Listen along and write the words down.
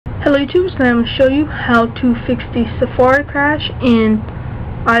Hello YouTube, so I'm going to show you how to fix the Safari crash in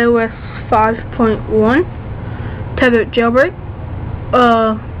iOS 5.1 tethered jailbreak.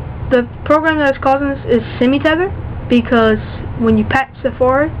 The program that's causing this is semitether, because when you patch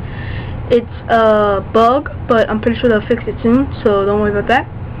Safari it's a bug, but I'm pretty sure they'll fix it soon, so don't worry about that.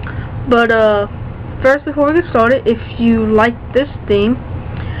 But first, before we get started, if you like this theme,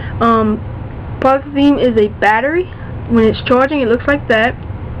 part of the theme is a battery. When it's charging it looks like that,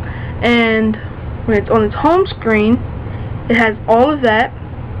 and when it's on its home screen it has all of that,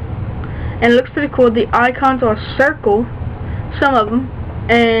 and it looks pretty cool. The icons are circle, some of them,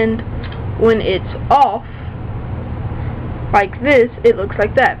 and when it's off like this it looks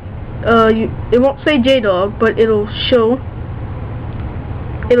like that. It won't say JDog, but it'll show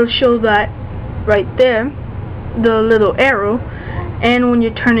that right there, the little arrow, and when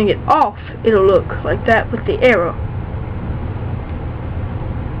you're turning it off it'll look like that with the arrow.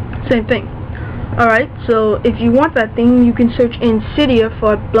 Same thing. Alright, so if you want that theme, you can search in Cydia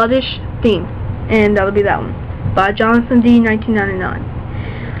for Bloodish theme, and that'll be that one, by Jonathan D. 1999.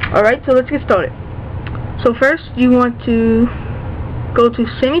 Alright, so let's get started. So first you want to go to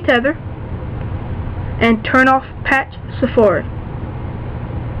semitether and turn off patch Safari.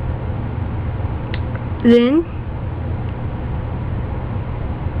 Then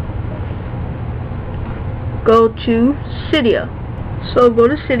go to Cydia. So go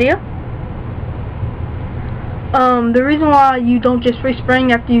to Cydia. The reason why you don't just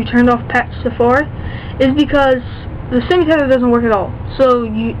respring after you turned off patch Safari is because the semitether doesn't work at all. So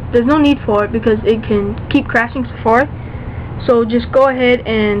there's no need for it, because it can keep crashing Safari. So just go ahead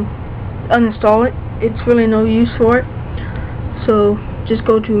and uninstall it. It's really no use for it. So just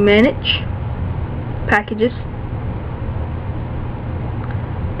go to Manage, Packages,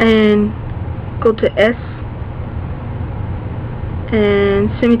 and go to S and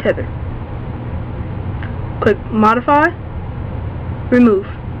semitether. Click Modify, Remove,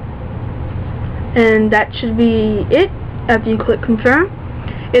 and that should be it. After you click Confirm,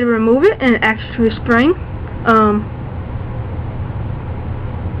 it'll remove it and actually respring.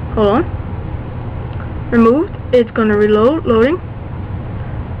 Hold on. Removed. It's gonna loading.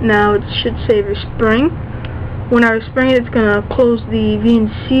 Now it should say respring. When I respring it, it's gonna close the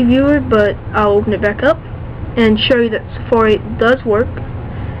VNC viewer, but I'll open it back up and show you that Safari does work.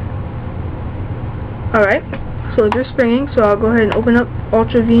 Alright, so it's respringing, so I'll go ahead and open up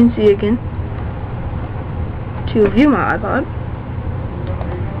Ultra VNC again to view my iPod.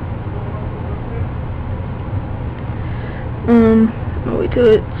 I'll wait till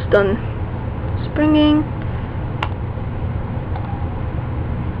it's done springing.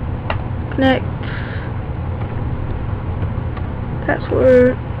 Connect.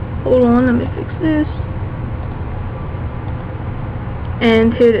 Password. Hold on, let me fix this.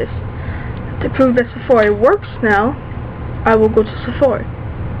 And here it is. To prove that Safari works now, I will go to Safari.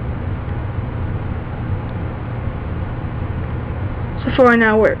 Safari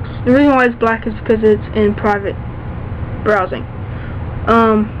now works. The reason why it's black is because it's in private browsing.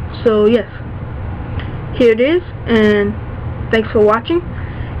 So yes, here it is, and thanks for watching.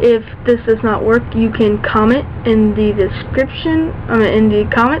 If this does not work, you can comment in the description, in the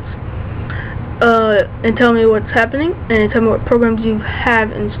comments, and tell me what's happening, and tell me what programs you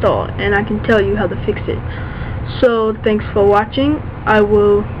have installed, and I can tell you how to fix it. So thanks for watching. I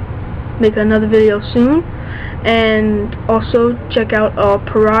will make another video soon, and also check out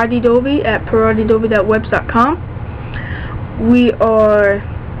Parody Adobe at parodyadobe.webs.com. We are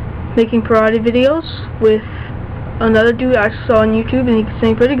making parody videos with another dude I saw on YouTube, and he can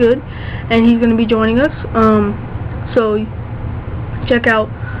sing pretty good, and he's going to be joining us. So check out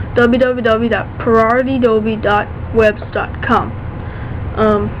www.parodyadobe.webs.com.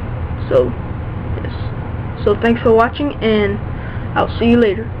 So thanks for watching, and I'll see you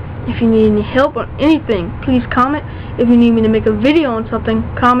later. If you need any help on anything, please comment. If you need me to make a video on something,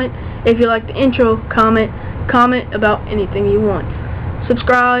 comment. If you like the intro, comment about anything you want.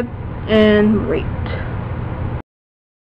 Subscribe and rate.